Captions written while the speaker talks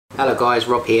Hello guys,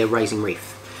 Rob here, Raising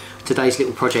Reef. Today's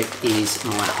little project is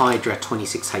my Hydra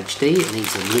 26HD. It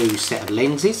needs a new set of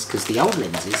lenses because the old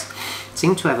lenses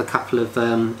seem to have a couple of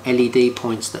LED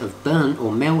points that have burnt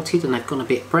or melted and they've gone a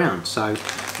bit brown. So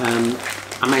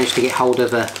I managed to get hold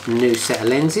of a new set of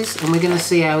lenses and we're going to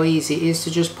see how easy it is to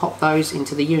just pop those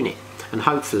into the unit, and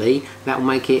hopefully that will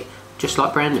make it just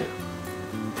like brand new.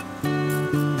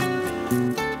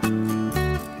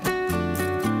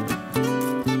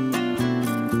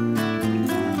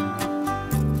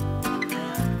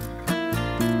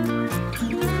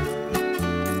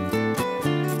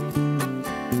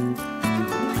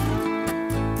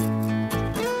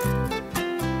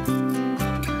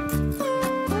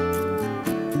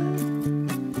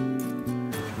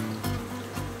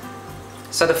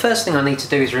 So the first thing I need to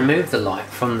do is remove the light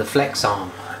from the flex arm.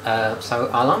 So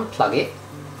I'll unplug it.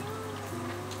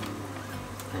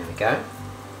 There we go.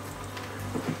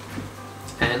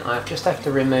 And I just have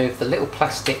to remove the little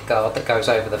plastic guard that goes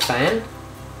over the fan.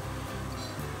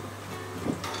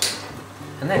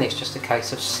 And then it's just a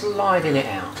case of sliding it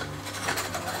out.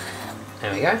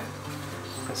 There we go.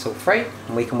 That's all free,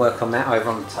 and we can work on that over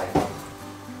on the table.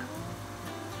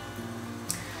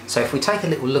 So if we take a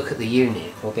little look at the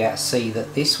unit, we'll be able to see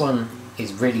that this one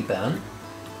is really burnt,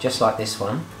 just like this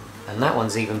one, and that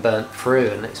one's even burnt through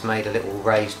and it's made a little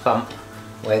raised bump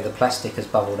where the plastic has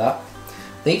bubbled up.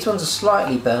 These ones are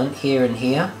slightly burnt here and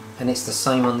here, and it's the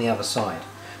same on the other side.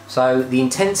 So the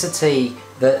intensity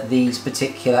that these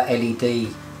particular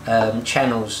LED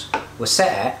channels were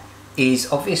set at is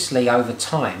obviously over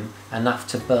time enough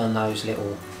to burn those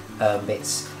little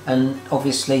bits, and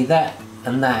obviously that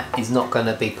is not going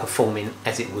to be performing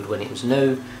as it would when it was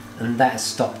new, and that has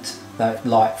stopped the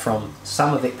light from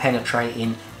some of it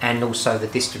penetrating, and also the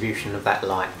distribution of that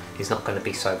light is not going to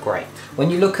be so great.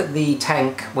 When you look at the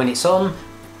tank when it's on,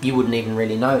 you wouldn't even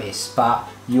really notice, but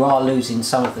you are losing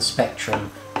some of the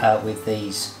spectrum with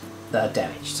these that are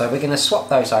damaged. So we're going to swap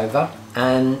those over,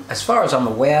 and as far as I'm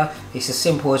aware, it's as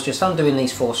simple as just undoing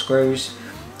these 4 screws,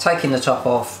 taking the top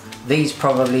off. These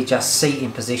probably just seat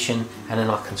in position, and then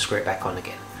I can screw it back on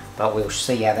again, but we'll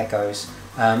see how that goes.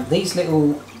 These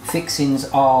little fixings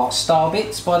are star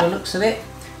bits by the looks of it,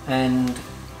 and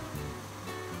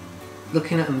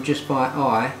looking at them just by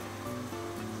eye,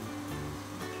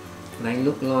 they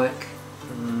look like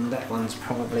that one's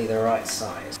probably the right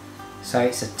size. So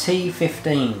it's a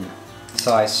T15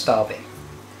 size star bit,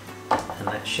 and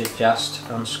that should just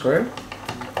unscrew.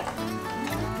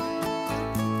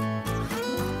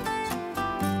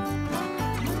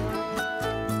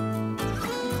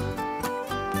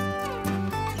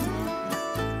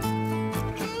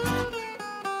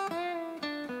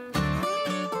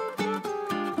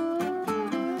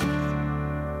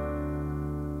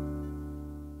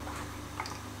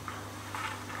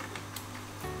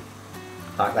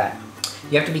 Like that.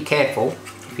 You have to be careful.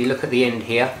 If you look at the end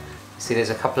here, see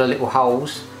there's a couple of little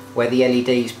holes where the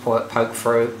LEDs poke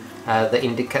through,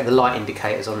 the light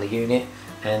indicators on the unit,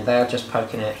 and they're just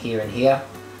poking out here and here,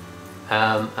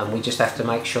 and we just have to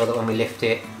make sure that when we lift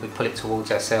it, we pull it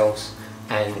towards ourselves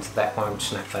and that won't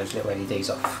snap those little LEDs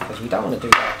off, because we don't want to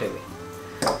do that, do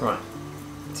we? Right,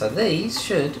 so these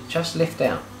should just lift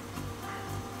out.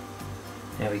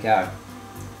 There we go.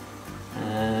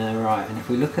 Right, and if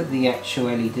we look at the actual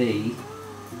LED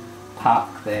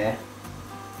puck there,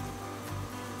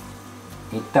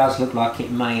 it does look like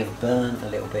it may have burnt a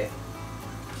little bit.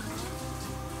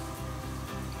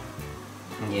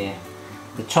 Yeah,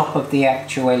 the top of the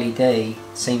actual LED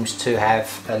seems to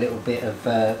have a little bit of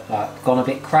like gone a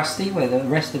bit crusty, where the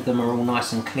rest of them are all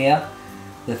nice and clear.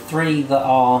 The 3 that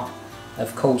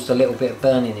have caused a little bit of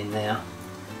burning in there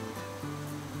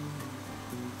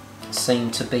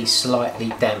seem to be slightly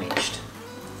damaged,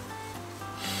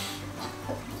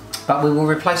 but we will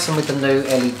replace them with the new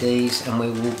LEDs, and we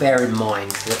will bear in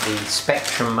mind that the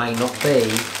spectrum may not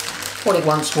be what it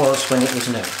once was when it was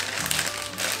new.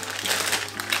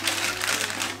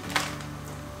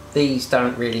 These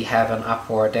don't really have an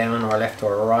up or a down or a left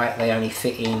or a right, they only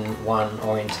fit in one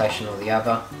orientation or the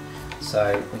other,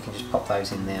 so we can just pop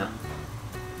those in there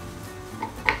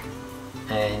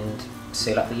and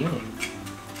seal up the unit.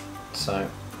 So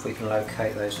if we can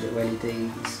locate those little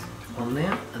LEDs on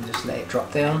there and just let it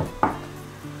drop down,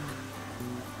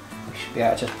 we should be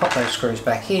able to just pop those screws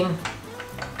back in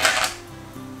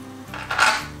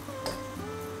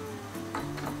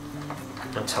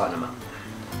and tighten them up.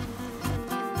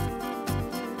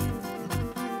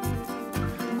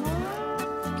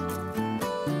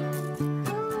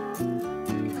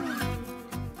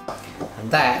 And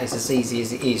that is as easy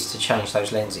as it is to change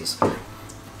those lenses.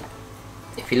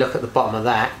 If you look at the bottom of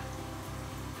that,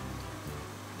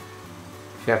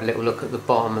 If you have a little look at the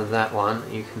bottom of that one,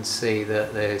 you can see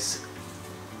that there's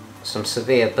some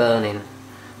severe burning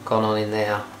gone on in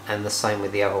there, and the same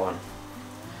with the other one.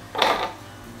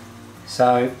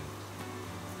 So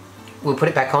we'll put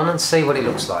it back on and see what it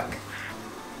looks like.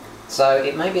 So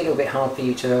it may be a little bit hard for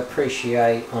you to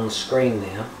appreciate on screen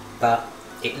now, but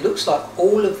it looks like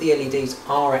all of the LEDs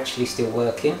are actually still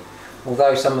working,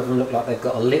 although some of them look like they've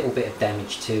got a little bit of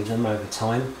damage to them over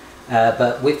time.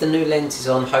 But with the new lenses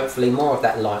on, hopefully more of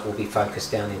that light will be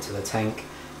focused down into the tank,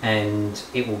 and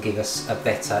it will give us a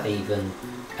better even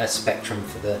spectrum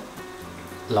for the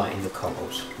light in the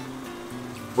corals.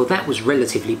 Well, that was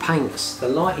relatively painless. The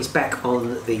light is back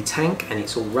on the tank and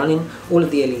it's all running. All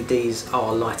of the LEDs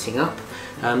are lighting up.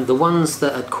 The ones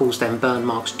that had caused them burn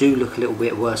marks do look a little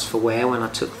bit worse for wear. When I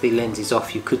took the lenses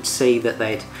off, you could see that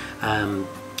they'd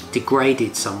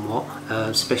degraded somewhat,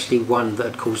 especially one that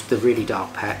had caused the really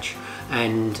dark patch,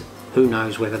 and who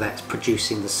knows whether that's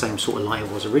producing the same sort of light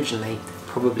it was originally.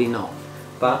 Probably not.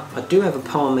 But I do have a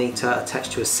power meter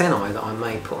attached to a Senai that I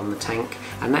may put on the tank,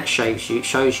 and that shows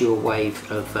you a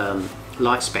wave of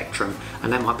light spectrum,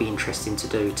 and that might be interesting to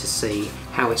do to see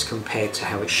how it's compared to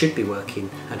how it should be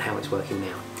working and how it's working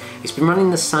now. It's been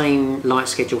running the same light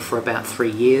schedule for about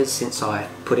 3 years since I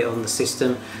put it on the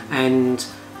system, and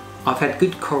I've had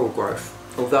good coral growth,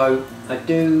 although I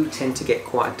do tend to get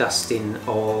quite a dusting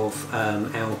of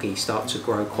algae start to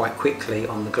grow quite quickly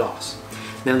on the glass.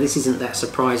 Now this isn't that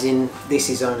surprising. This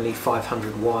is only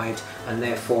 500 wide, and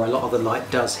therefore a lot of the light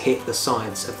does hit the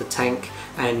sides of the tank,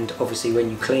 and obviously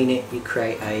when you clean it, you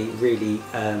create a really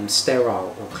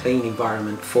sterile or clean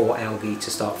environment for algae to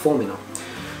start forming on.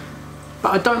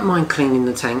 But I don't mind cleaning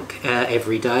the tank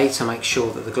every day to make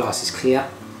sure that the glass is clear.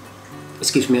 This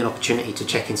gives me an opportunity to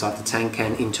check inside the tank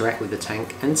and interact with the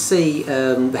tank and see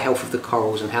the health of the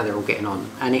corals and how they're all getting on,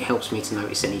 and it helps me to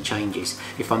notice any changes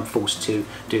if I'm forced to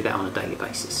do that on a daily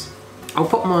basis. I'll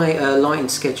put my lighting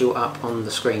schedule up on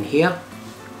the screen here,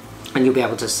 and you'll be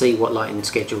able to see what lighting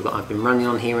schedule that I've been running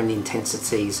on here and the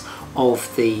intensities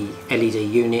of the LED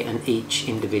unit and each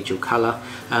individual colour.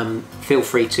 Feel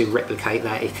free to replicate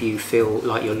that if you feel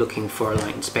like you're looking for a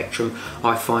lighting spectrum.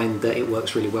 I find that it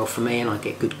works really well for me, and I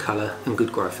get good colour and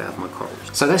good growth out of my corals.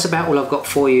 So that's about all I've got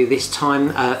for you this time.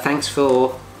 Thanks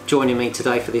for joining me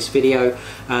today for this video.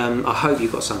 I hope you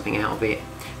got something out of it.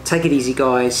 Take it easy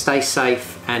guys, stay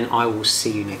safe, and I will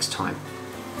see you next time.